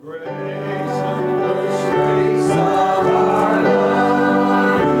We're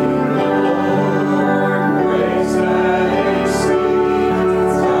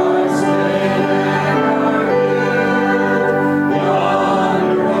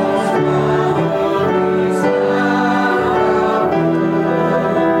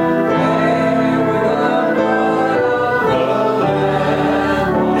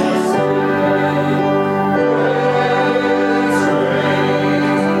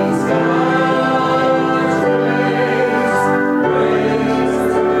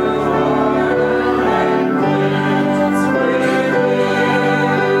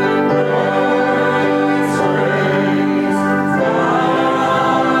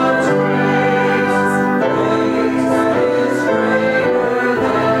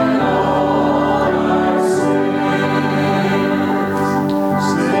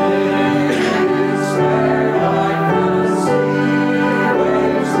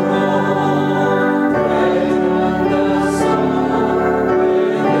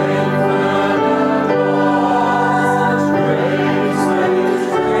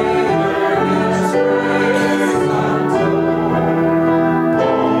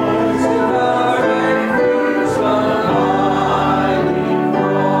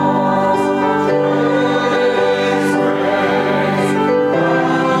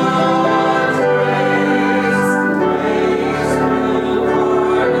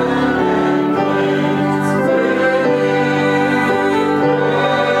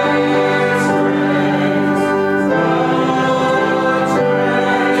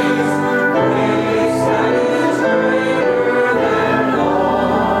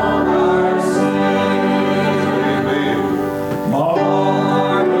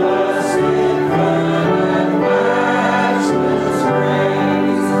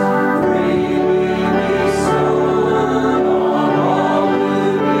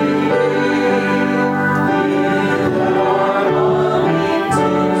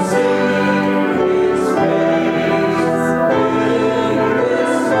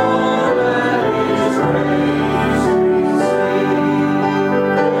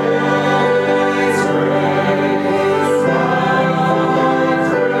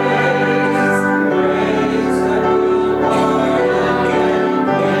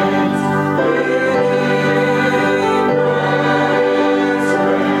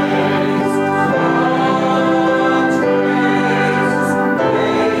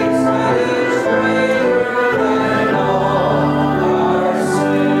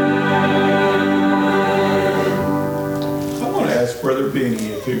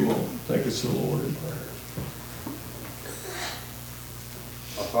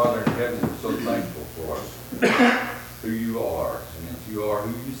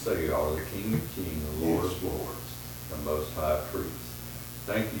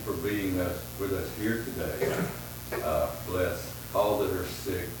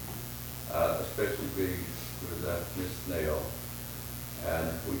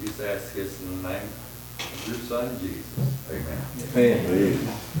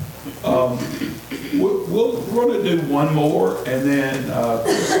going to do one more, and then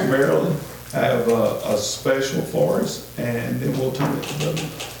Marilyn have a special for us, and then we'll turn it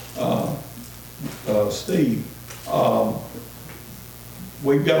to Steve.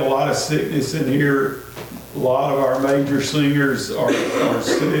 We've got a lot of sickness in here. A lot of our major singers are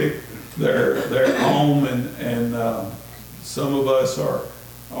sick. They're home, and some of us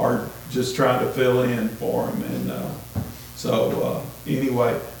are just trying to fill in for them. And so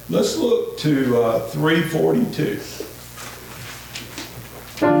anyway, let's look to 342.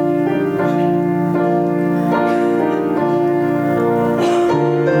 From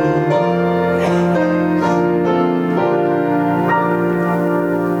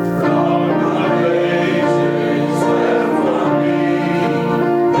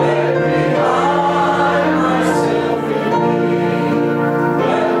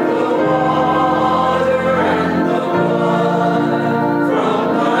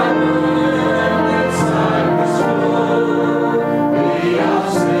my moon, it's time to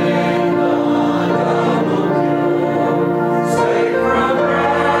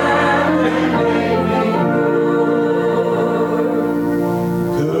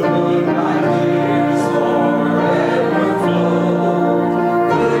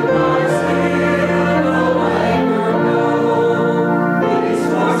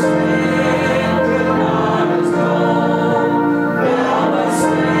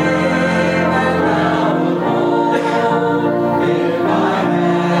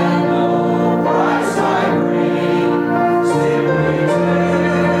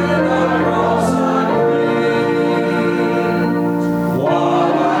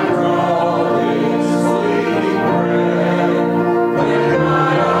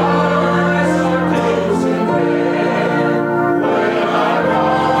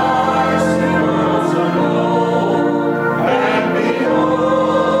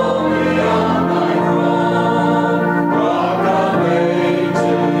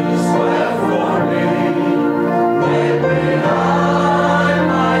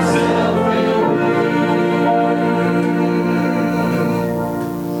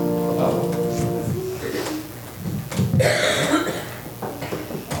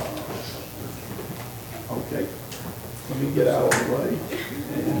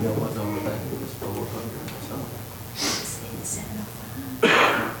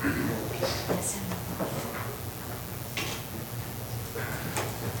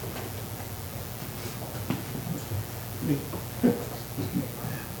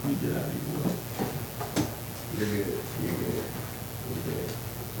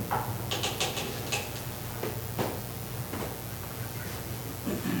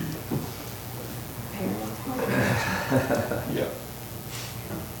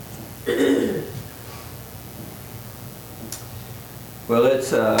Well,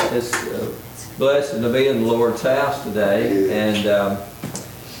 it's blessed to be in the Lord's house today, and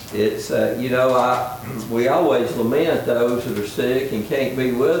it's you know, we always lament those that are sick and can't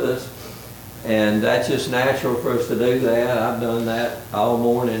be with us, and that's just natural for us to do that. I've done that all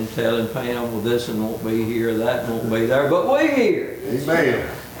morning, telling Pam, well, this one won't be here, that one won't be there, but we're here. Amen.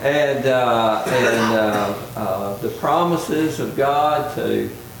 And the promises of God to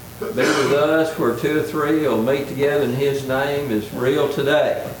be with us where 2 or 3 will meet together in His name is real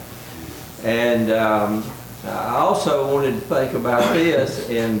today. And I also wanted to think about this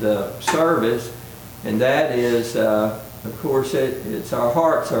in the service, and that is, of course, it's our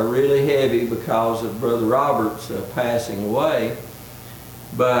hearts are really heavy because of Brother Robert's passing away.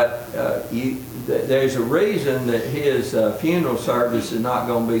 But there's a reason that his funeral service is not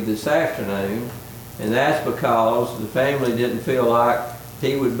going to be this afternoon, and that's because the family didn't feel like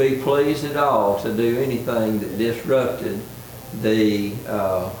he would be pleased at all to do anything that disrupted the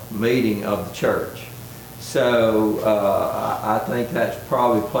meeting of the church. So I think that's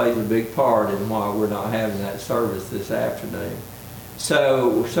probably played a big part in why we're not having that service this afternoon.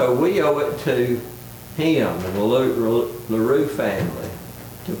 So we owe it to him and the LaRue family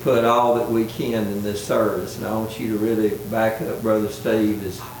to put all that we can in this service. And I want you to really back up Brother Steve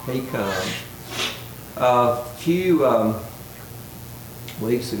as he comes. A few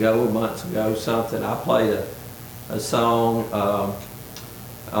weeks ago, months ago, something, I played a song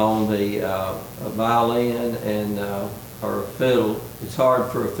on the violin and or a fiddle. It's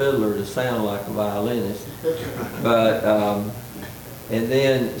hard for a fiddler to sound like a violinist, but and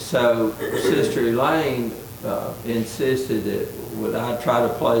then so Sister Elaine insisted that would I try to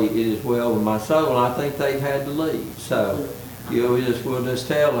play It Is Well With My Soul, and I think they had to leave. So we'll just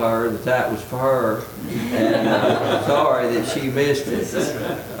tell her that that was for her, and sorry that she missed it.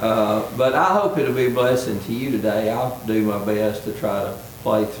 But I hope it'll be a blessing to you today. I'll do my best to try to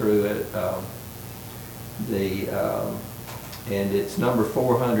play through it. And it's number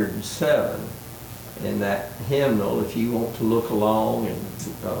 407 in that hymnal. If you want to look along and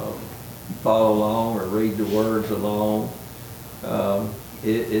follow along or read the words along,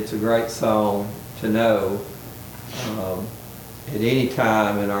 it's a great song to know at any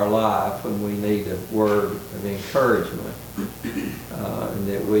time in our life when we need a word of encouragement, and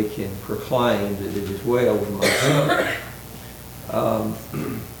that we can proclaim that it is well with my soul.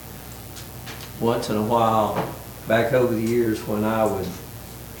 Once in a while, back over the years when I would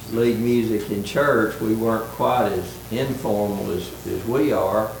lead music in church, we weren't quite as informal as we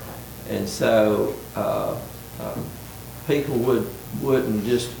are, and so people wouldn't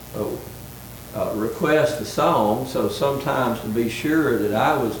just request a song. So sometimes, to be sure that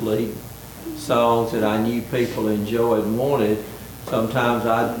I was leading songs that I knew people enjoyed and wanted, sometimes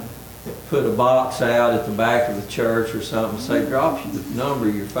I'd put a box out at the back of the church or something and say, drop the number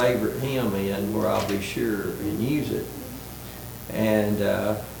of your favorite hymn in where I'll be sure and use it. And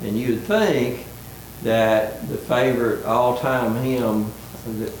you'd think that the favorite all-time hymn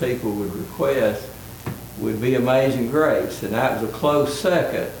that people would request would be Amazing Grace, and that was a close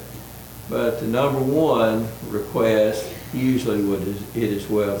second. But the number 1 request usually It Is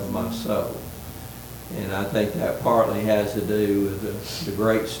Well With My Soul. And I think that partly has to do with the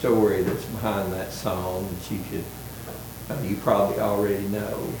great story that's behind that song that you probably already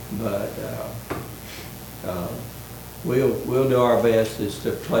know. But we'll do our best just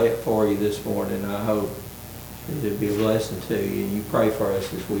to play it for you this morning. I hope it'll be a blessing to you, and you pray for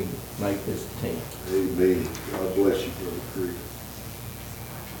us as we make this attempt. Amen. God bless you, Brother Creed.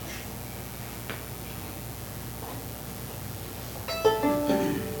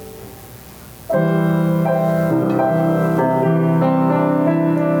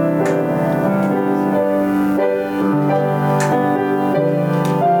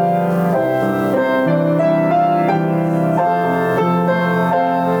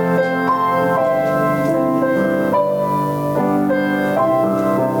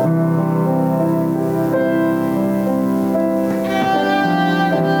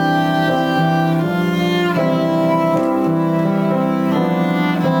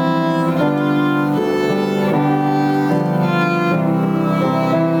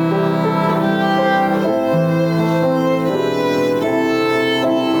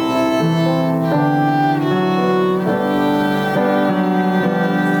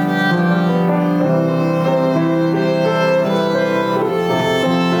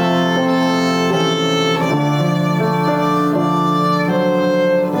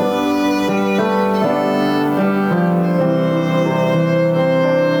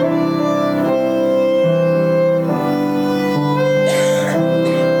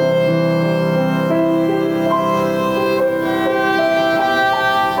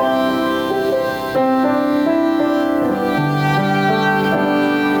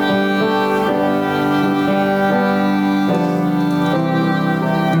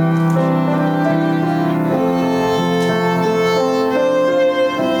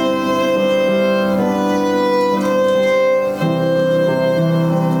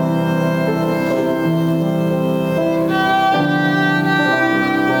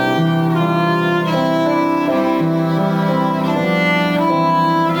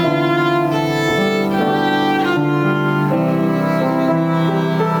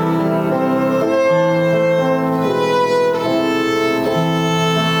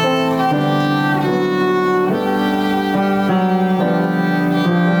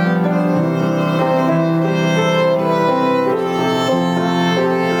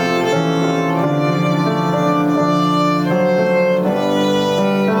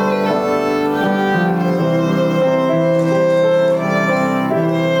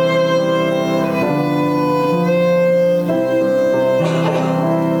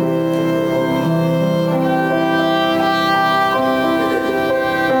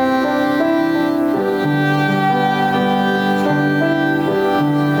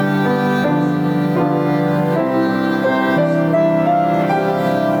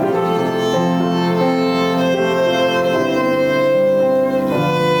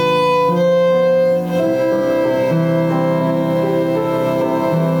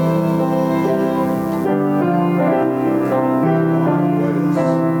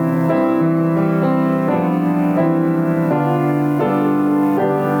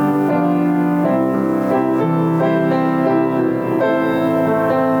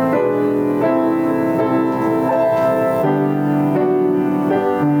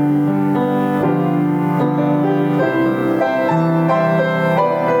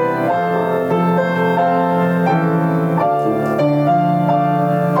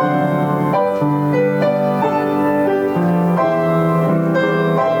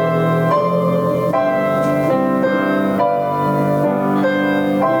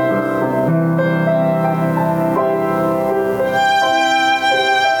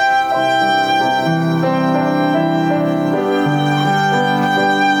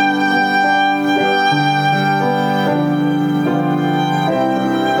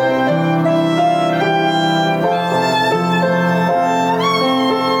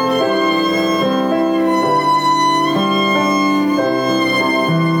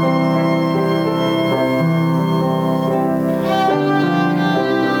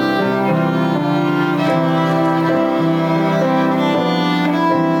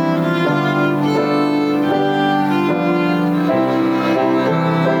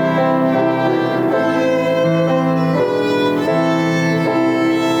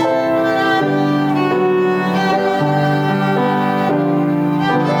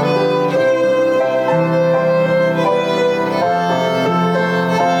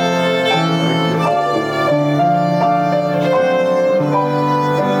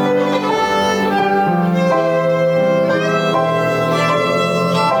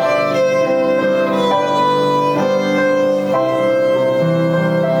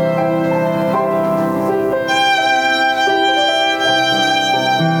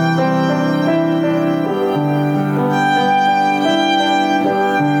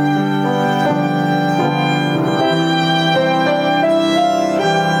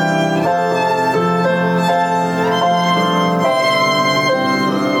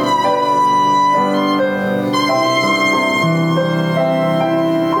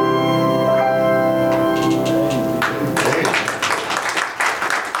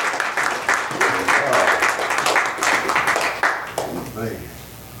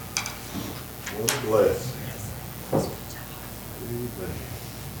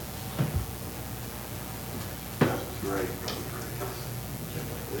 That's great, Brother Chris.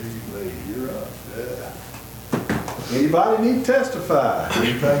 You're up. Yeah. Anybody need to testify?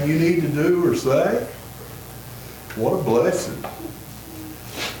 Anything you need to do or say? What a blessing.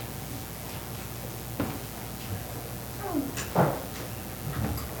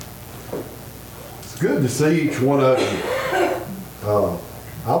 It's good to see each one of you.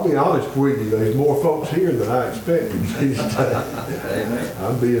 I'll be honest with you, there's more folks here than I expected these days. Amen.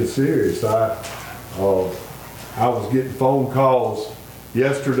 I'm being serious. I was getting phone calls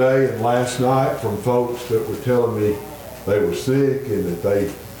yesterday and last night from folks that were telling me they were sick and that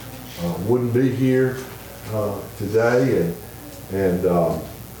they wouldn't be here today. And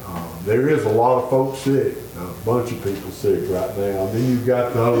there is a lot of folks sick, a bunch of people sick right now. And then you've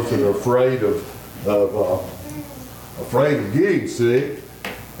got those that are afraid of getting sick,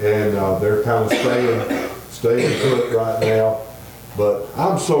 and they're kind of staying put right now. But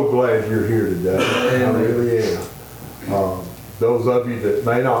I'm so glad you're here today. I really am. Those of you that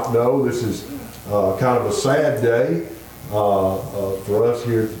may not know, this is kind of a sad day for us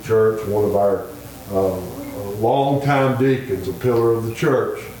here at the church. One of our longtime deacons, a pillar of the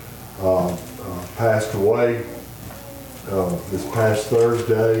church, passed away this past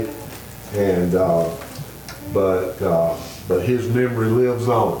Thursday, and but his memory lives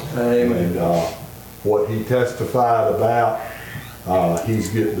on. Amen. And what he testified about, he's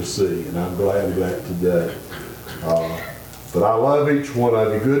getting to see, and I'm glad of that today. But I love each one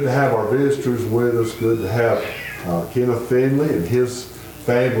of you. Good to have our visitors with us. Good to have Kenneth Finley and his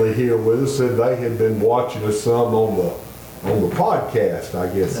family here with us. And they had been watching us some on the podcast, I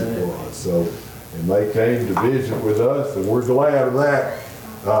guess it was. So, and they came to visit with us, and we're glad of that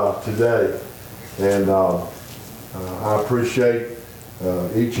today. And I appreciate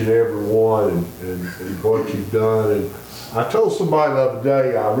each and every one and what you've done. And I told somebody the other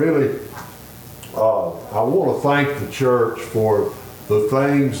day, I want to thank the church for the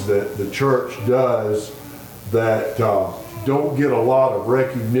things that the church does that don't get a lot of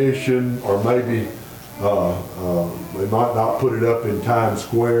recognition, or maybe they might not put it up in Times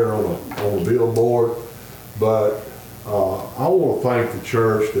Square on a billboard. But I want to thank the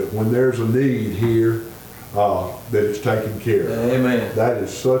church that when there's a need here, that it's taken care of. Amen. That is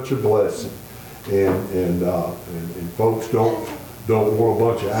such a blessing, and folks don't want a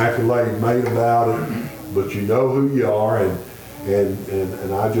bunch of accolades made about it, but you know who you are, and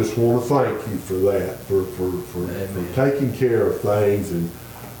I just want to thank you for that, for taking care of things and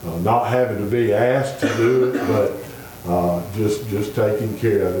not having to be asked to do it, but just taking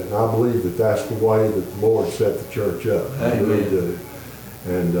care of it. And I believe that that's the way that the Lord set the church up. I really do.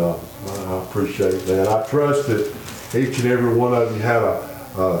 And I appreciate that. I trust that each and every one of you had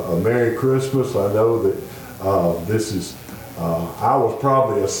a Merry Christmas. I know that this is, I was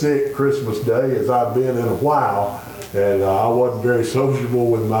probably a sick Christmas day as I've been in a while, and I wasn't very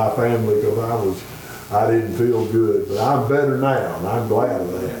sociable with my family because I didn't feel good. But I'm better now, and I'm glad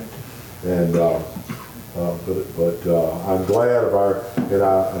of that. And but I'm glad of and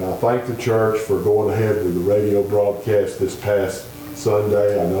I thank the church for going ahead with the radio broadcast this past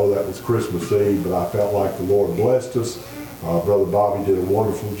Sunday. I know that was Christmas Eve, but I felt like the Lord blessed us. Brother Bobby did a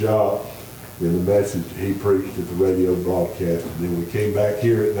wonderful job in the message he preached at the radio broadcast. And then we came back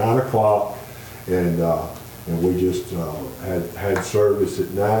here at 9 o'clock, and we just had service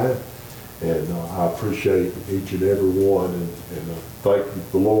at 9. And I appreciate each and every one, and thank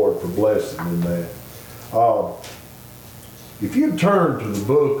the Lord for blessing in that. If you turn to the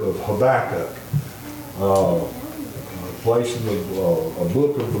book of Habakkuk, a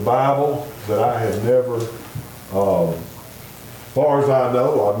book of the Bible that I have never, as far as I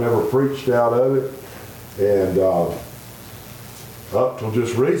know, I've never preached out of it, and up till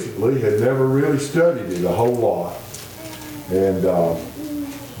just recently had never really studied it a whole lot. And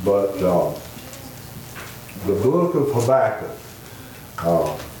but the book of Habakkuk,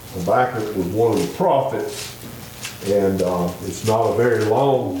 Habakkuk was one of the prophets, and it's not a very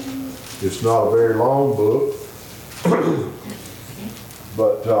long book.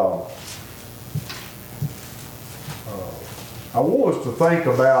 But I want us to think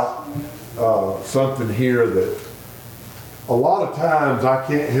about something here that a lot of times I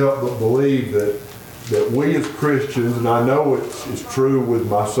can't help but believe that we as Christians, and I know it's true with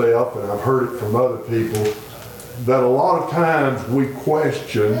myself, and I've heard it from other people, that a lot of times we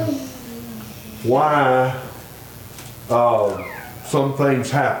question why some things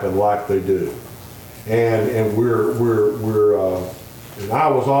happen like they do. And I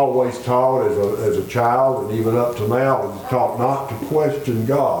was always taught as a child, and even up to now, I was taught not to question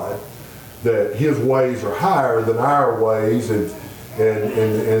God, that His ways are higher than our ways, and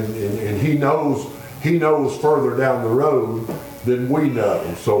and he knows further down the road than we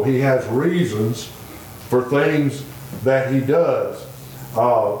know. So he has reasons for things that he does.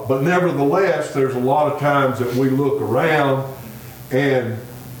 But nevertheless, there's a lot of times that we look around and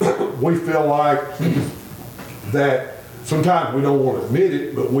we feel like that, sometimes we don't want to admit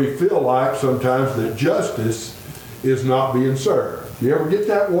it, but we feel like sometimes that justice is not being served. You ever get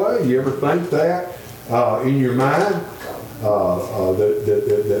that way? You ever think that in your mind?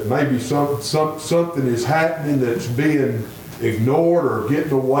 That maybe something is happening that's being ignored or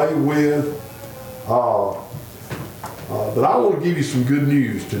getting away with. But I want to give you some good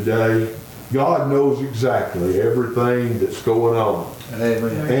news today. God knows exactly everything that's going on.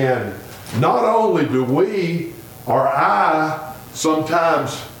 Amen. And not only do we, or I,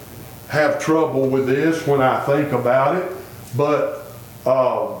 sometimes have trouble with this when I think about it, but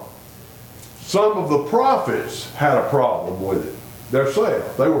some of the prophets had a problem with it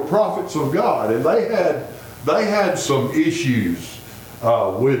themselves. They were prophets of God, and they had some issues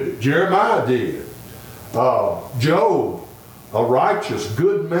with it. Jeremiah did. Job, a righteous,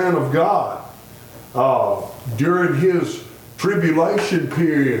 good man of God, during his tribulation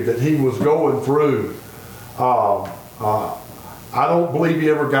period that he was going through, I don't believe he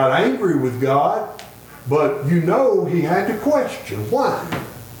ever got angry with God, but you know he had to question why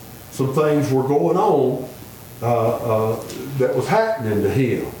some things were going on that was happening to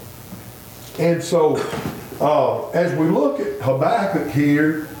him. And so as we look at Habakkuk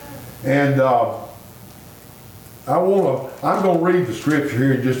here, and I'm going to read the scripture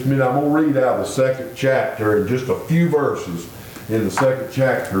here in just a minute. I'm going to read out the second chapter and just a few verses in the second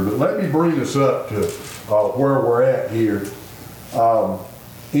chapter. But let me bring us up to where we're at here.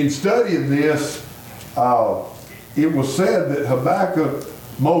 In studying this, it was said that Habakkuk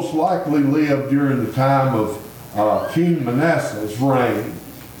most likely lived during the time of King Manasseh's reign,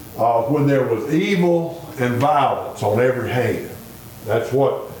 when there was evil and violence on every hand. That's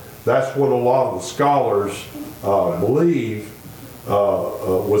what a lot of the scholars believe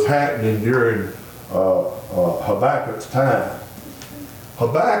was happening during Habakkuk's time.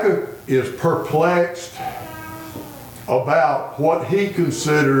 Habakkuk is perplexed about what he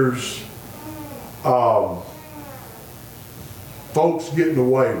considers folks getting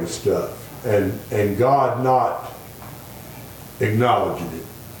away with stuff and God not acknowledging it.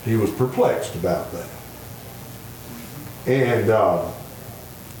 He was perplexed about that. And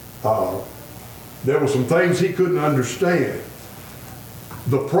there were some things he couldn't understand.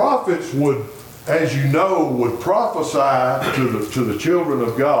 The prophets would, as you know, would prophesy to the children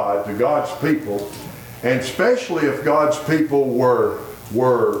of God, to God's people, and especially if God's people were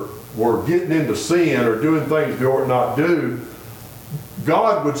getting into sin or doing things they ought not do,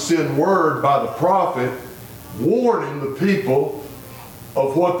 God would send word by the prophet warning the people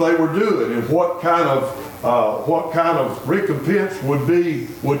of what they were doing and what kind of recompense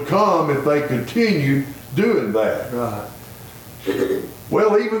would come if they continued doing that. Right.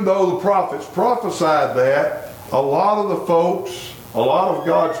 Well, even though the prophets prophesied that, a lot of the folks, a lot of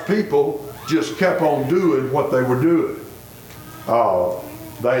God's people just kept on doing what they were doing.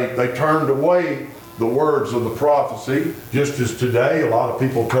 They turned away the words of the prophecy, just as today a lot of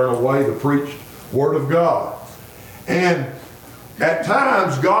people turn away the preached word of God. And at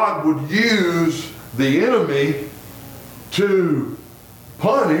times God would use the enemy to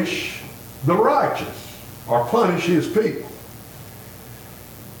punish the righteous or punish his people.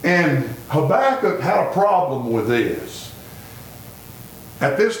 And Habakkuk had a problem with this.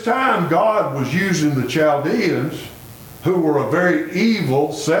 At this time, God was using the Chaldeans, who were a very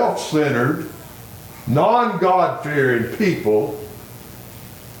evil, self-centered, non-God-fearing people,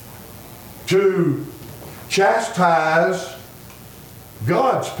 to chastise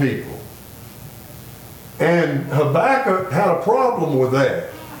God's people. And Habakkuk had a problem with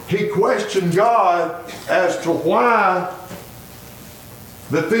that. He questioned God as to why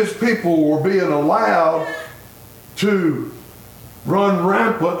that these people were being allowed to run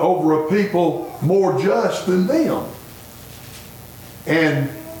rampant over a people more just than them. And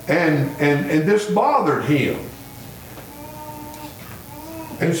this bothered him.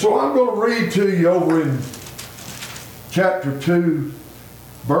 And so I'm going to read to you over in chapter 2,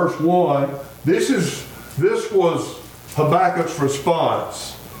 verse 1. This was Habakkuk's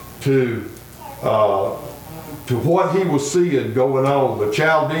response to what he was seeing going on. The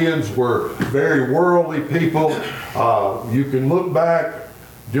Chaldeans were very worldly people. You can look back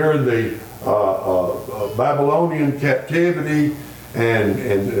during the Babylonian captivity, and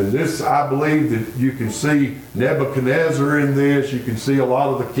this, I believe that you can see Nebuchadnezzar in this. You can see a lot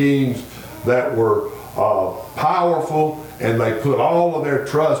of the kings that were powerful and they put all of their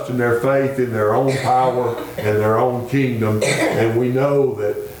trust and their faith in their own power and their own kingdom. And we know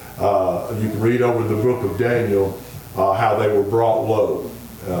that you can read over the book of Daniel how they were brought low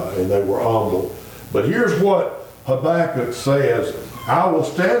and they were humble. But here's what Habakkuk says: I will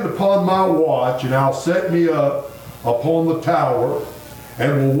stand upon my watch, and I'll set me up upon the tower,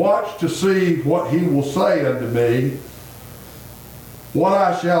 and will watch to see what he will say unto me, what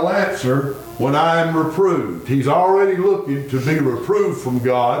I shall answer when I am reproved. He's already looking to be reproved from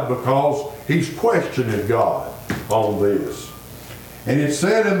God because he's questioning God on this. And it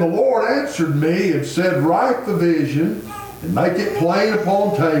said, and the Lord answered me and said, write the vision and make it plain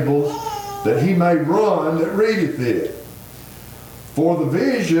upon tables, that he may run that readeth it. For the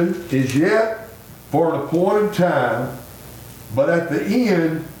vision is yet for an appointed time, but at the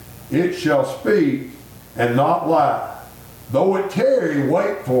end it shall speak and not lie. Though it tarry,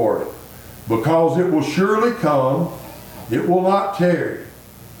 wait for it, because it will surely come, it will not tarry.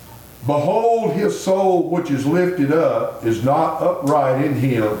 Behold, his soul which is lifted up is not upright in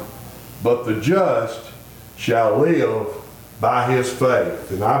him, but the just shall live by his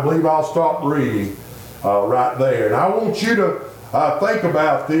faith. And I believe I'll stop reading right there. And I want you to think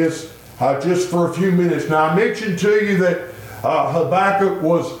about this just for a few minutes. Now, I mentioned to you that Habakkuk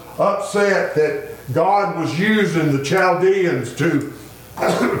was upset that God was using the Chaldeans to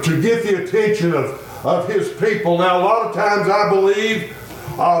get the attention of his people. Now, a lot of times I believe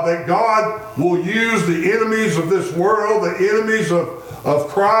that God will use the enemies of this world, the enemies of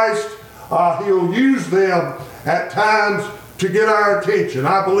Christ. He'll use them at times to get our attention.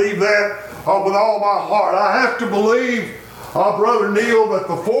 I believe that with all my heart. I have to believe, Brother Neil, that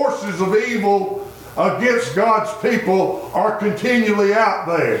the forces of evil against God's people are continually out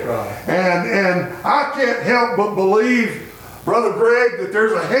there. Right. And I can't help but believe, Brother Greg, that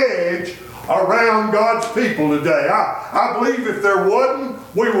there's a hedge around God's people today. I believe if there wasn't,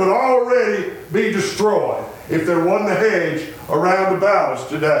 we would already be destroyed if there wasn't a hedge around about us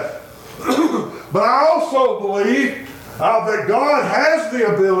today. But I also believe that God has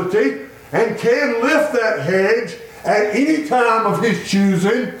the ability and can lift that hedge at any time of his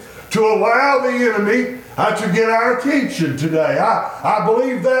choosing to allow the enemy to get our attention today. I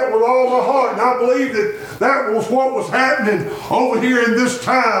believe that with all my heart, and I believe that was what was happening over here in this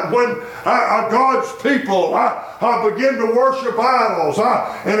time when God's people began to worship idols,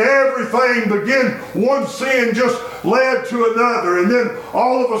 and everything began, one sin just led to another, and then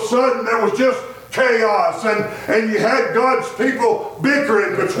all of a sudden there was just chaos, and you had God's people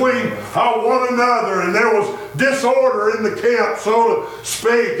bickering between one another, and there was disorder in the camp, so to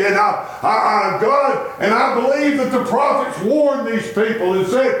speak. And I believe that the prophets warned these people and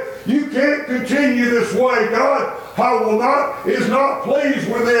said, you can't continue this way. God is not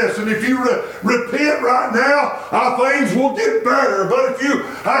pleased with this, and if you repent right now, things will get better. But if you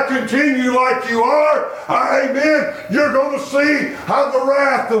continue like you are, amen, you're going to see the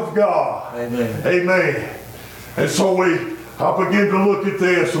wrath of God. Amen. Amen. And so we begin to look at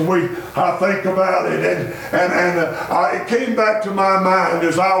this, and we think about it, and it came back to my mind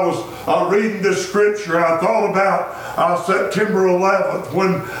as I was reading this scripture. I thought about September 11th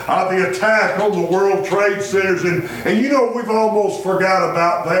when the attack on the World Trade Centers, and you know, we've almost forgot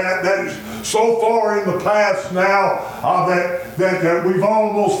about that. That is so far in the past now that we've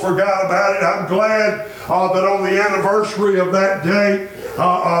almost forgot about it. I'm glad that on the anniversary of that date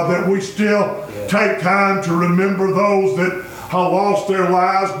that we still take time to remember those that lost their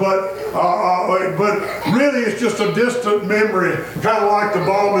lives, but really it's just a distant memory, kind of like the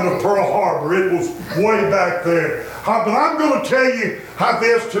bombing of Pearl Harbor. It was way back there. But I'm going to tell you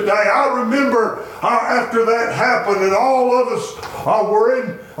this today. I remember after that happened, and all of us were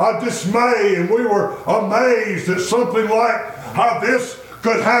in dismay, and we were amazed that something like this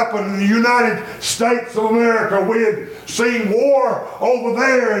could happen in the United States of America. We had seen war over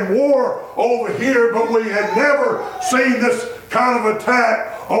there and war over here, but we had never seen this kind of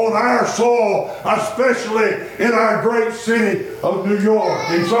attack on our soil, especially in our great city of New York.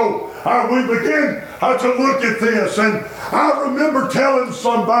 And so we began to look at this, and I remember telling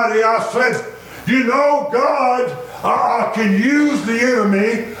somebody, I said, you know, God can use the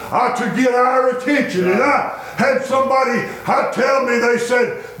enemy to get our attention. And I had somebody tell me, they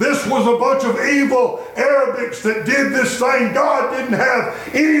said, this was a bunch of evil Arabics that did this thing. God didn't have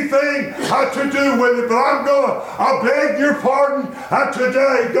anything to do with it. But I'm going to beg your pardon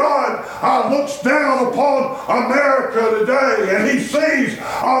today. God looks down upon America today, and he sees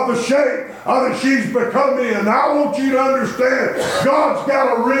the shape that she's become in. And I want you to understand, God's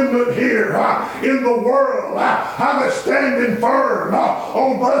got a remnant here in the world that's standing firm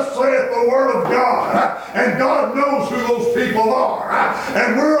on thus saith the word of God. And God God knows who those people are.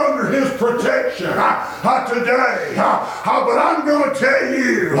 And we're under His protection today. But I'm going to tell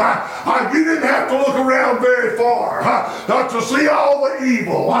you, you didn't have to look around very far to see all the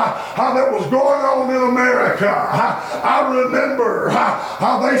evil that was going on in America. I remember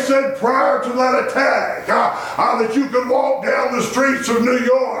how they said prior to that attack that you could walk down the streets of New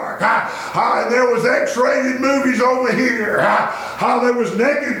York and there was X-rated movies over here, how there was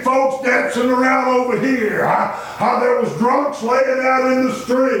naked folks dancing around over here, how there was drunks laying out in the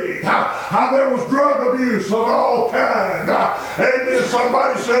street, how there was drug abuse of all kinds. And then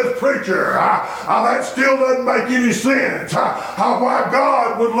somebody says, preacher, that still doesn't make any sense. Why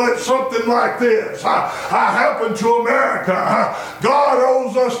God would let something like this happen to America. God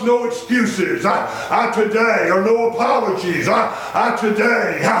owes us no excuses today, or no apologies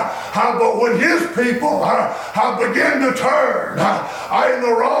today. But when His people begin to turn in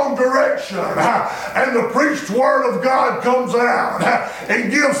the wrong direction, and the preached word of God comes out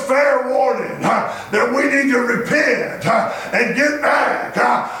and gives fair warning that we need to repent and get back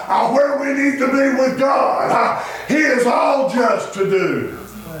where we need to be with God, He is all just to do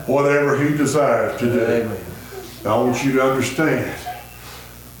whatever He desires to do. Amen. Now I want you to understand,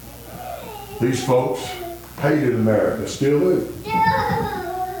 these folks hated America, still do.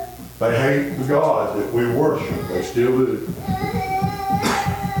 They hate the God that we worship, they still do.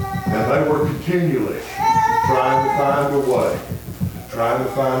 And they were continually trying to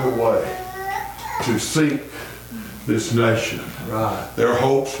find a way to sink this nation. Right. Their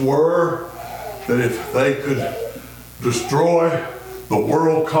hopes were that if they could destroy the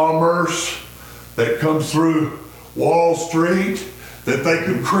world commerce that comes through Wall Street, that they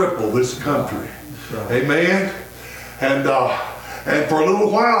could cripple this country. Right. Amen? And for a little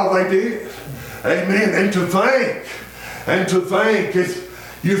while they did. Amen. And to think, as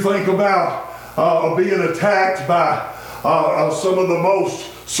you think about being attacked by some of the most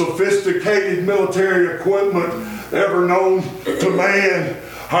sophisticated military equipment ever known to man,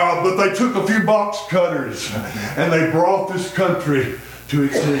 but they took a few box cutters and they brought this country to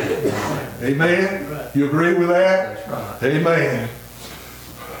its end. Amen? You agree with that? That's right. Amen.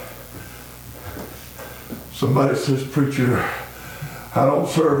 Somebody says, preacher, I don't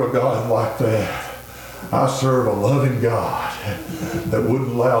serve a God like that. I serve a loving God that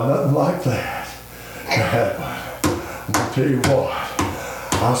wouldn't allow nothing like that to happen. I'm going to tell you what,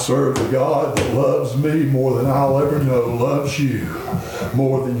 I serve a God that loves me more than I'll ever know, loves you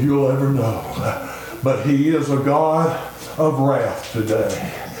more than you'll ever know. But He is a God of wrath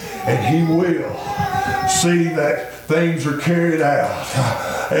today. And He will see that things are carried out.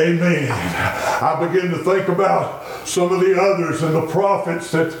 Amen. I begin to think about some of the others and the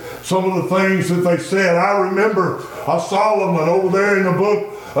prophets, that some of the things that they said. I remember Solomon over there in the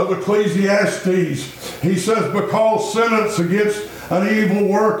book of Ecclesiastes. He says, because sentence against an evil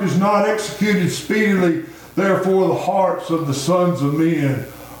work is not executed speedily, therefore the hearts of the sons of men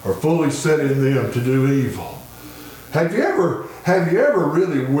are fully set in them to do evil. Have you ever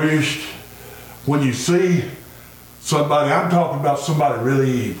really wished, when you see somebody, I'm talking about somebody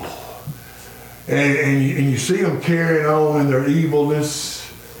really evil, and you see them carrying on in their evilness,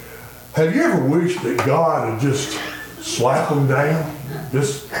 have you ever wished that God would just slap them down?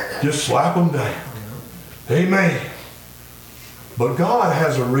 Just slap them down. Amen. But God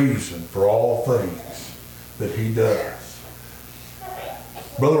has a reason for all things that He does.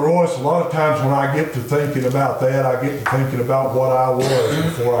 Brother Royce, a lot of times when I get to thinking about that, I get to thinking about what I was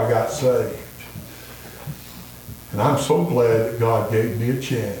before I got saved. And I'm so glad that God gave me a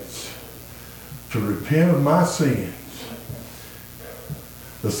chance to repent of my sins.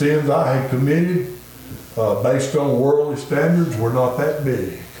 The sins I had committed based on worldly standards were not that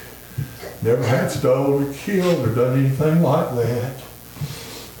big. Never had stolen or killed or done anything like that.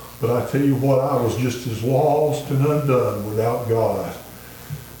 But I tell you what, I was just as lost and undone without God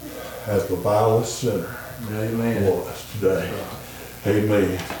as the vilest sinner was today.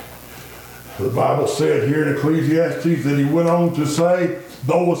 Amen. The Bible said here in Ecclesiastes that he went on to say,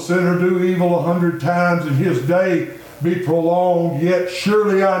 though a sinner do evil 100 times and his day be prolonged, yet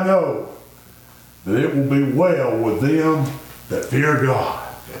surely I know that it will be well with them that fear God,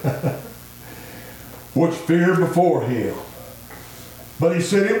 which fear before him. But he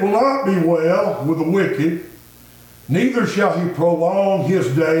said, it will not be well with the wicked, neither shall he prolong his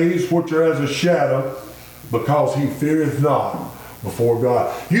days, which are as a shadow, because he feareth not before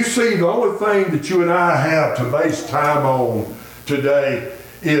God. You see, the only thing that you and I have to base time on today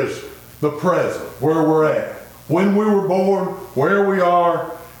is the present, where we're at, when we were born, where we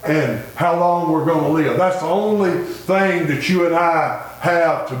are, and how long we're going to live. That's the only thing that you and I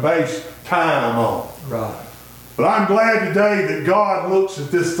have to base time on. Right. But I'm glad today that God looks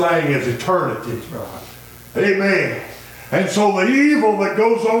at this thing as eternity. Amen. And so the evil that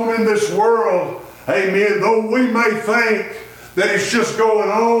goes on in this world, amen, though we may think that it's just going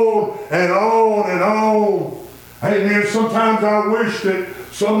on and on and on, amen, sometimes I wish that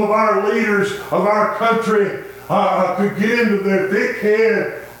some of our leaders of our country could get into their thick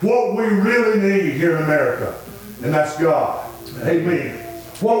head what we really need here in America. And that's God. Amen.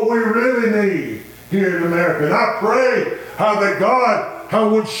 What we really need here in America. And I pray that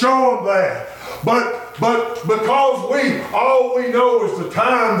God would show them that. But because all we know is the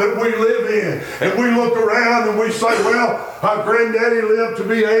time that we live in, and we look around and we say, well, our granddaddy lived to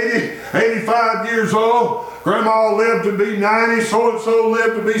be 80, 85 years old. Grandma lived to be 90, so-and-so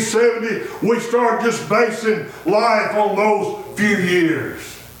lived to be 70. We start just basing life on those few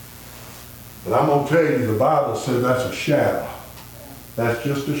years. But I'm going to tell you, the Bible says that's a shadow. That's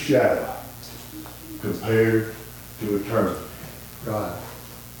just a shadow compared to eternity. Right.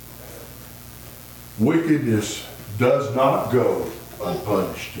 Wickedness does not go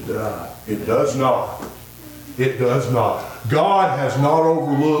unpunished today. It does not. It does not. God has not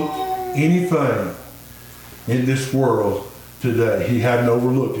overlooked anything in this world today. He hadn't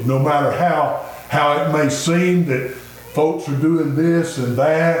overlooked it. No matter how it may seem that folks are doing this and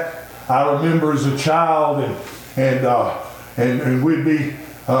that. I remember as a child and we'd be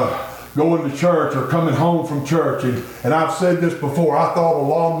going to church or coming home from church, and I've said this before, I thought a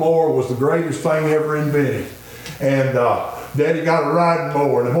lawnmower was the greatest thing ever invented. And Daddy got a riding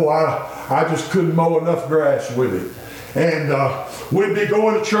mower, and boy, I just couldn't mow enough grass with it. And we'd be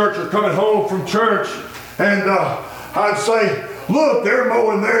going to church or coming home from church, and I'd say, look, they're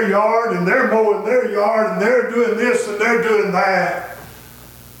mowing their yard, and they're mowing their yard, and they're doing this, and they're doing that.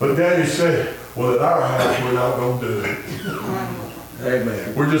 But Daddy said, well, at our house, we're not going to do it.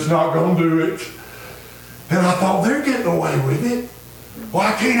 Amen. We're just not going to do it. And I thought, they're getting away with it.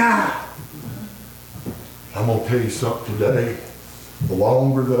 Why can't I? I'm going to tell you something today. The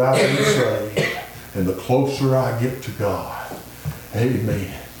longer that I've been saved and the closer I get to God,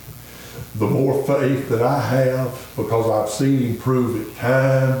 amen, the more faith that I have, because I've seen Him prove it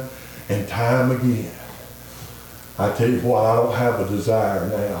time and time again. I tell you what, I don't have a desire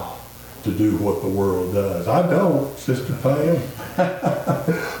now to do what the world does. I don't, Sister Pam.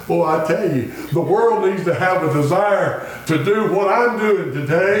 Boy, I tell you, the world needs to have a desire to do what I'm doing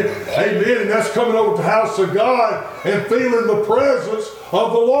today. Amen. And that's coming over to the house of God and feeling the presence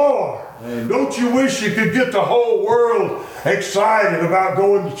of the Lord. Amen. Don't you wish you could get the whole world excited about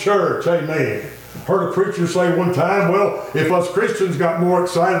going to church? Amen. Heard a preacher say one time, well, if us Christians got more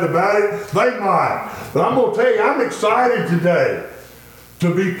excited about it, they might. But I'm going to tell you, I'm excited today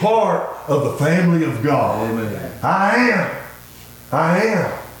to be part of the family of God. Amen. I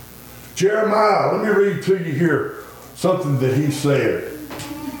am. Jeremiah, let me read to you here something that he said.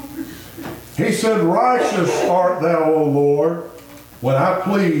 He said, righteous art thou, O Lord, when I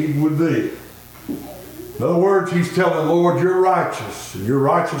plead with thee. In other words, he's telling the Lord, you're righteous, and you're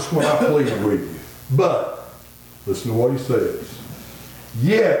righteous when I plead with you. But, listen to what he says.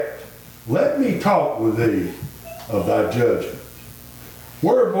 Yet, let me talk with thee of thy judgment.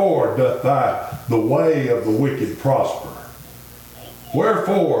 Wherefore doth the way of the wicked prosper?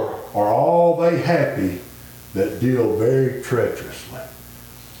 Wherefore are all they happy that deal very treacherously?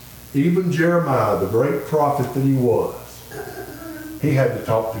 Even Jeremiah, the great prophet that he was, he had to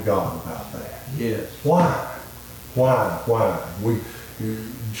talk to God about that. Yes. Why?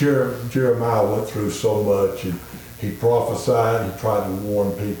 Jeremiah went through so much, and he prophesied, he tried to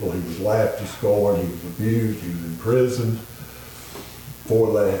warn people, he was laughed to scorn, he was abused, he was imprisoned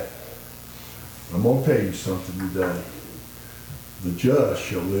for that. I'm going to tell you something today. The just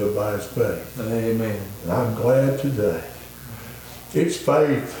shall live by his faith. Amen. And I'm glad today. It's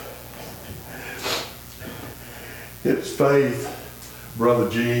faith. It's faith, Brother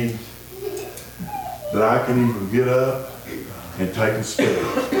Gene, that I can even get up and take a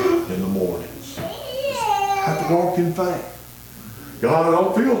step in the mornings. I have to walk in faith. God, I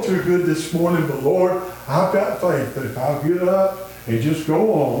don't feel too good this morning, but Lord, I've got faith that if I'll get up and just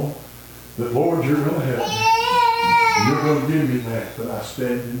go on, that Lord, you're going to help me. You're going to give me that I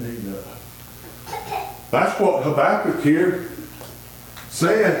stand in need of. That's what Habakkuk here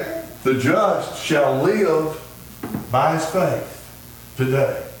said. The just shall live by his faith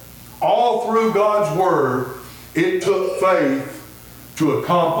today. All through God's word, it took faith to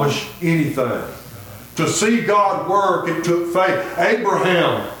accomplish anything. To see God work, it took faith.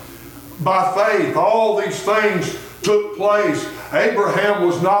 Abraham, by faith, all these things took place. Abraham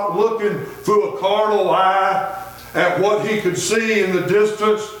was not looking through a carnal eye at what he could see in the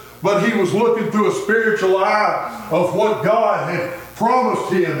distance, but he was looking through a spiritual eye of what God had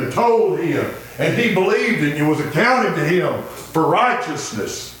promised him and told him. And he believed it, and it was accounted to him for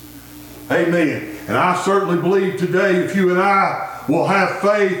righteousness. Amen. And I certainly believe today, if you and I will have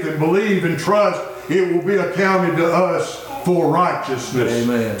faith and believe and trust, it will be accounted to us for righteousness.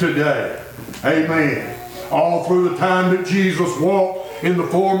 Amen. Today. Amen. All through the time that Jesus walked in the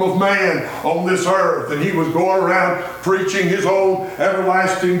form of man on this earth, and he was going around preaching his own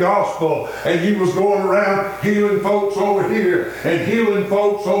everlasting gospel, and he was going around healing folks over here and healing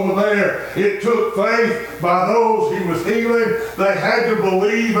folks over there. It took faith by those he was healing. They had to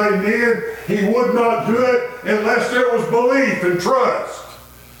believe, amen. He would not do it unless there was belief and trust.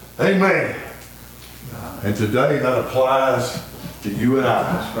 Amen. And today that applies to you and I.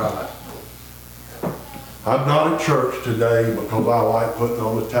 That's right. I'm not at church today because I like putting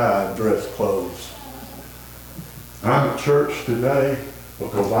on a tie and dress clothes. I'm at church today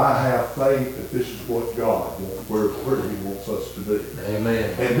because I have faith that this is what God wants, where he wants us to be.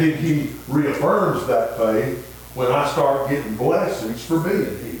 Amen. And then he reaffirms that faith when I start getting blessings for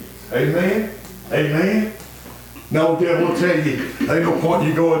being here. Amen? Amen? No, devil will tell you, ain't no point in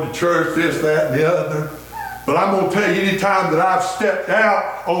you going to church, this, that, and the other. But I'm going to tell you, anytime that I've stepped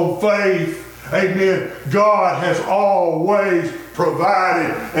out on faith, amen, God has always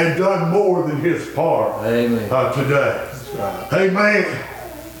provided and done more than his part. Amen. Today. That's right. Amen.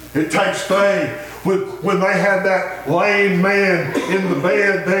 It takes faith. When they had that lame man in the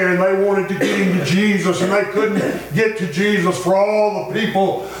bed there and they wanted to get him to Jesus and they couldn't get to Jesus for all the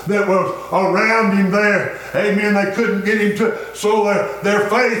people that were around him there. Amen. They couldn't get him to, so their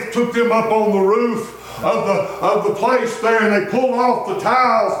faith took them up on the roof of the place there, and they pulled off the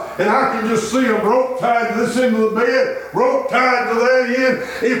tiles, and I can just see a rope tied to this end of the bed, rope tied to that end.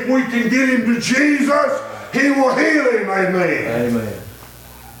 If we can get him to Jesus, he will heal him. Amen. Amen.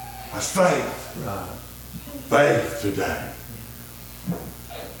 That's faith. Right. Faith today.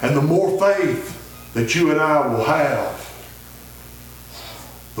 And the more faith that you and I will have,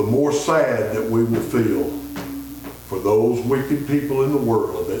 the more sad that we will feel for those wicked people in the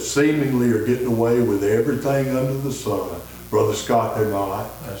world that seemingly are getting away with everything under the sun. Brother Scott, they're not.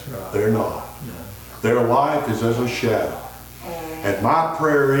 That's right. They're not. No. Their life is as a shadow. And my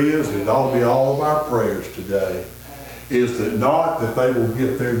prayer is, and it ought to be all of our prayers today, is that not that they will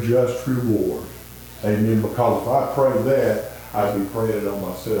get their just reward. Amen. Because if I pray that, I'd be praying it on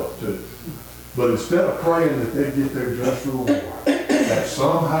myself too. But instead of praying that they get their just reward, that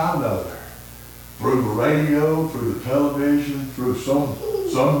somehow or another, through the radio, through the television, through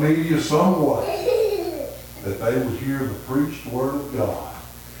some media, some way, that they would hear the preached word of God,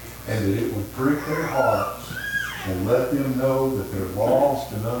 and that it would prick their hearts and let them know that they're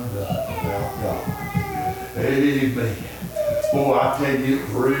lost and undone without God. Amen. Boy, I tell you, it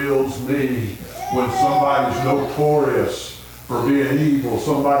thrills me when somebody's notorious for being evil,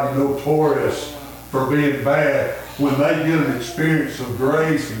 somebody notorious for being bad, when they get an experience of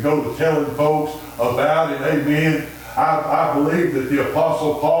grace and go to telling folks about it. Amen. I believe that the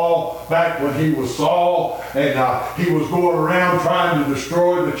Apostle Paul, back when he was Saul, and he was going around trying to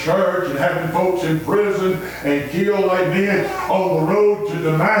destroy the church and having folks in prison and killed, amen, on the road to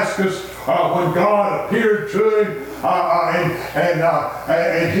Damascus, when God appeared to him,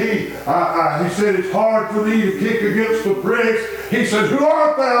 and he said, it's hard for thee to kick against the pricks. He said, who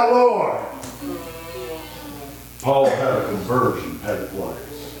art thou, Lord? Paul had a conversion take place.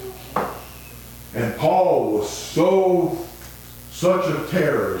 And Paul was such a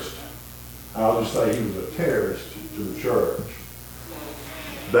terrorist, I'll just say he was a terrorist to the church,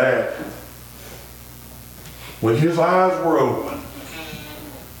 that when his eyes were open,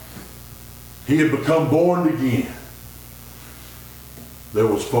 he had become born again. There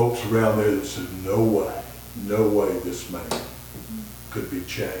was folks around there that said, no way this man could be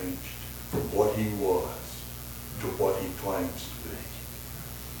changed from what he was to what he claims to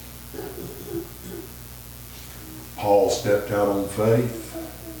be. Paul stepped out on faith,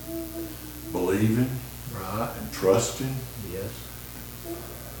 believing, Right. and trusting. Yes.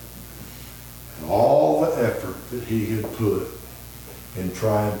 And all the effort that he had put in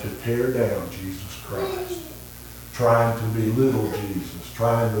trying to tear down Jesus Christ, trying to belittle Jesus,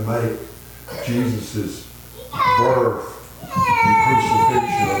 trying to make Jesus' birth and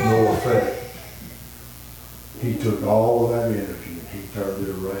crucifixion of no effect. He took all of that energy and he turned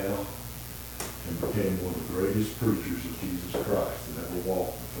it around and became one of the greatest preachers of Jesus Christ that ever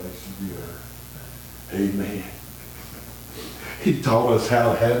walked the face of the earth. Amen. He taught us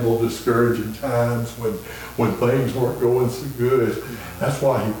how to handle discouraging times when things weren't going so good. That's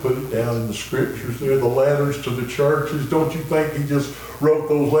why he put it down in the scriptures there, the letters to the churches. Don't you think he just wrote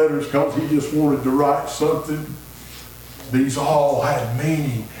those letters because he just wanted to write something? These all had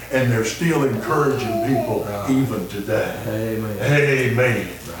meaning, and they're still encouraging people even today. Amen. Amen.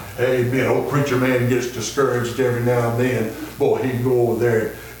 Amen. Old preacher man gets discouraged every now and then. Boy, he can go over there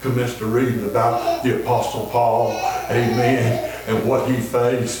and commence to reading about the Apostle Paul. Amen. And what he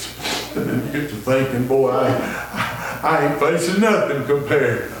faced. And then you get to thinking, boy, I ain't facing nothing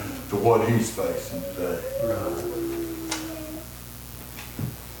compared to what he's facing today.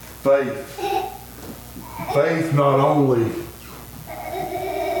 Faith not only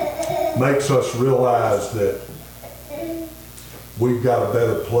makes us realize that we've got a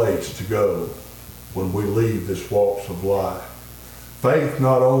better place to go when we leave this walks of life. Faith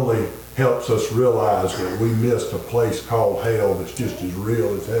not only helps us realize that we missed a place called hell that's just as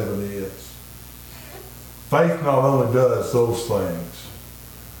real as heaven is. Faith not only does those things,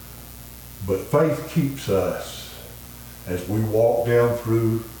 but faith keeps us as we walk down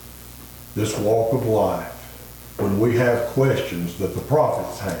through this walk of life when we have questions that the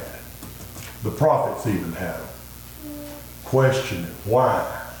prophets had. The prophets even had them. Questioning why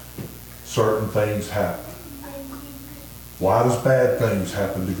certain things happen. Why does bad things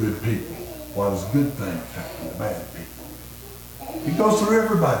happen to good people? Why does good things happen to bad people? It goes through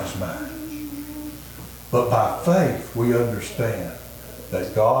everybody's mind. But by faith, we understand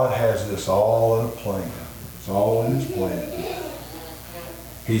that God has this all in a plan. It's all in his plan.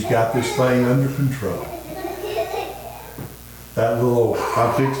 He's got this thing under control. That little,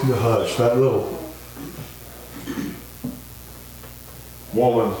 I'm fixing to hush, that little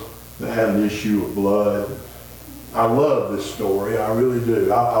woman that had an issue of blood. I love this story, I really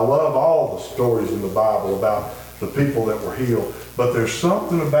do. I love all the stories in the Bible about the people that were healed. But there's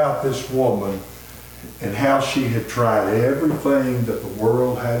something about this woman and how she had tried everything that the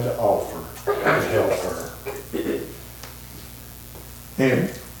world had to offer to help her. And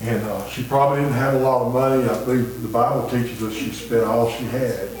she probably didn't have a lot of money. I believe the Bible teaches us she spent all she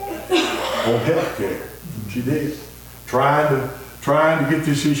had on health care. She did. Trying to get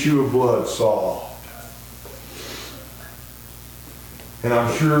this issue of blood solved. And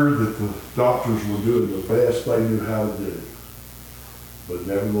I'm sure that the doctors were doing the best they knew how to do. But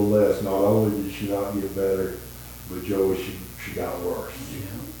nevertheless, not only did she not get better, but Joey, she got worse.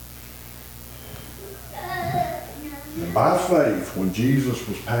 And by faith, when Jesus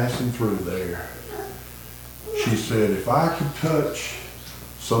was passing through there, she said, if I could touch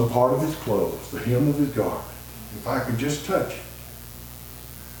some part of his clothes, the hem of his garment, if I could just touch it,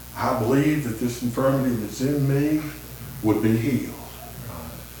 I believe that this infirmity that's in me would be healed.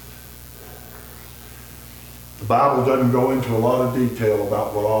 The Bible doesn't go into a lot of detail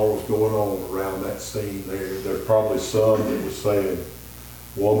about what all was going on around that scene there. There's probably some that was saying,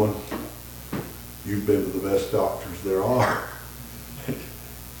 woman, you've been to the best doctors there are.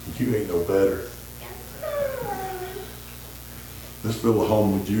 You ain't no better. This little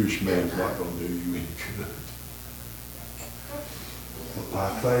homely Jewish man's not going to do you any good. But by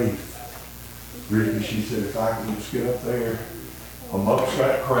faith, really, she said, if I can just get up there amongst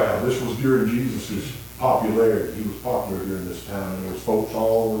that crowd. This was during Jesus' popularity. He was popular during this time, and there was folks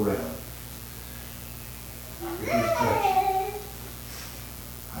all around. If just touch it,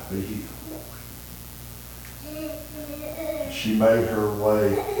 I'd be healed. She made her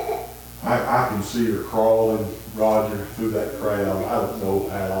way. I can see her crawling, Roger, through that crowd. I don't know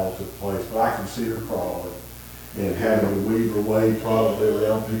how it all took place, but I can see her crawling and having to weave her way probably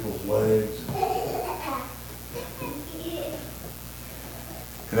around people's legs.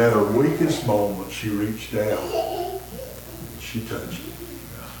 And at her weakest moment, she reached out and she touched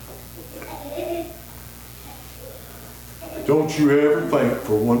it. Don't you ever think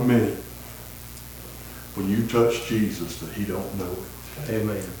for 1 minute when you touch Jesus that he don't know it.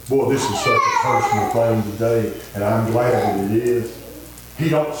 Amen. Boy, this is such a personal thing today, and I'm glad that it is. He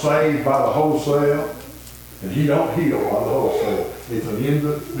don't save by the wholesale, and he don't heal by the wholesale. It's an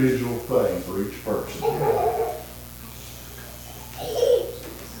individual thing for each person.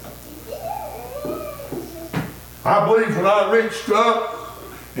 I believe when I reached up,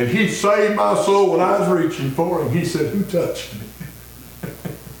 and he saved my soul when I was reaching for him, he said, who touched me?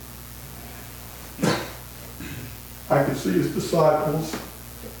 I could see his disciples.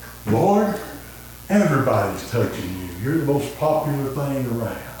 Lord, everybody's touching you. You're the most popular thing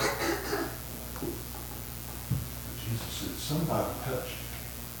around. Jesus said, somebody touched me.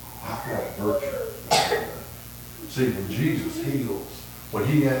 I've got virtue. See, when Jesus heals, when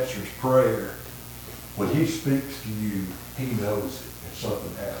he answers prayer, when he speaks to you, he knows it if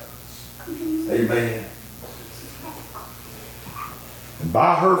something happens. Amen. And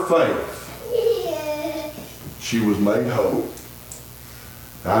by her faith, she was made whole.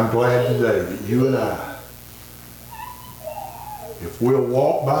 I'm glad today that you and I, if we'll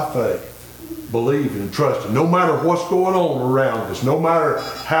walk by faith, believing and trusting, no matter what's going on around us, no matter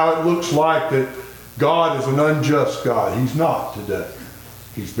how it looks like that God is an unjust God. He's not today.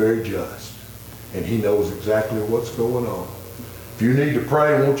 He's very just. And he knows exactly what's going on. If you need to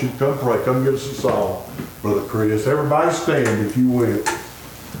pray, I want you to come pray. Come give us a song, Brother Chris. Everybody stand if you will.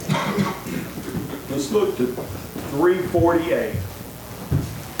 Let's look to 348.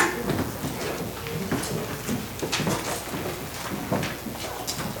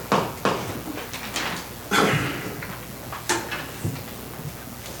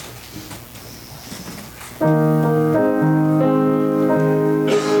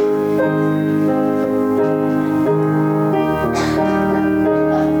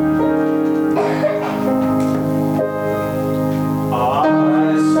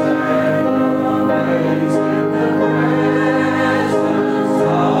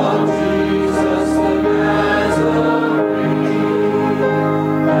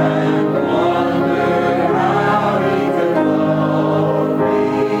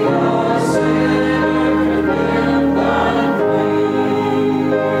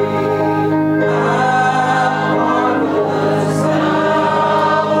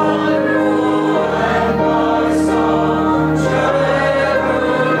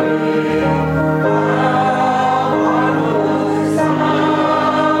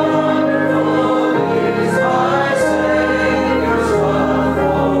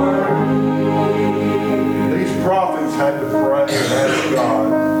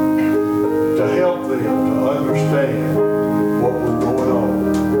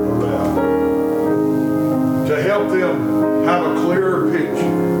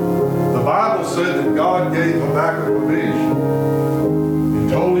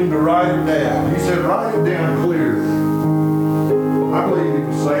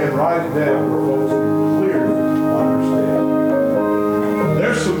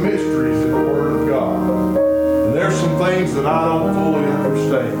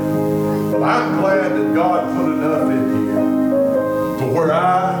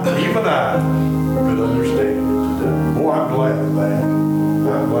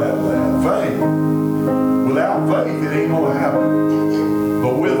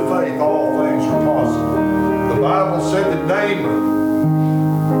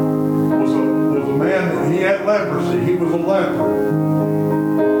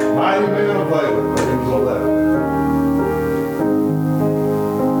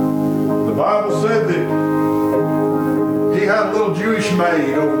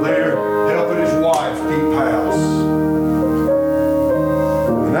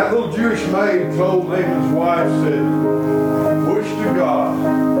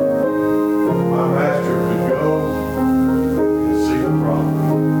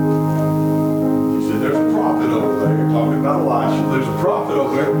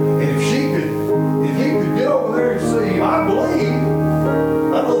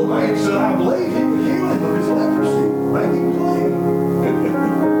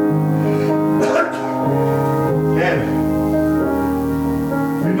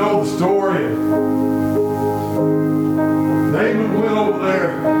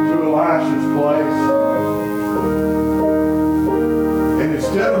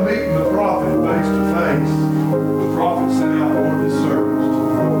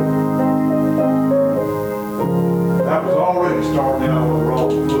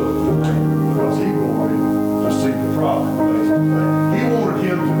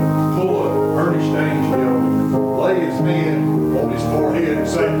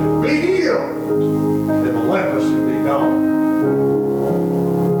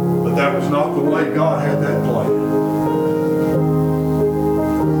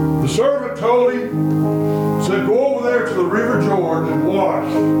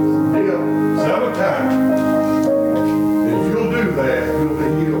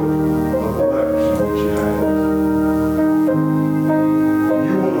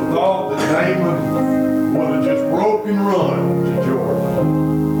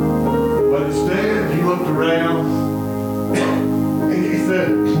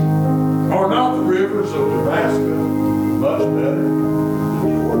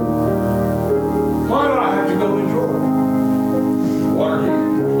 Why do I have to go to Jordan? Water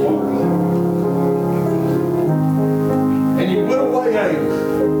here.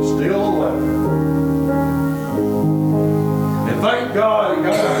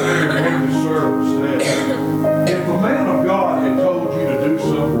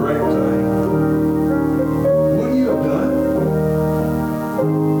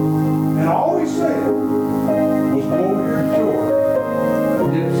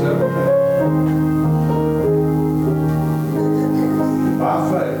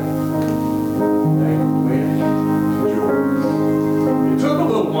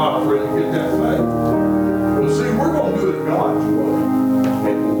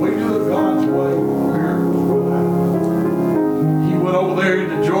 there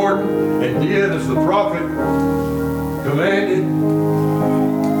into Jordan and did as the prophet commanded,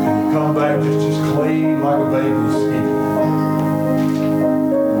 and you come back just as clean like a baby's skin.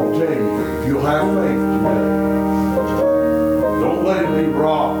 I'll tell you, if you'll have faith today, don't let it be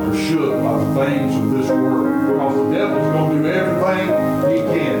rocked or shook by the things of this world, because the devil's going to do everything he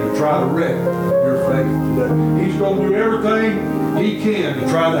can to try to wreck your faith today. He's going to do everything he can to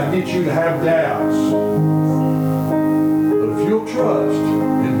try to get you to have doubts. But if you'll trust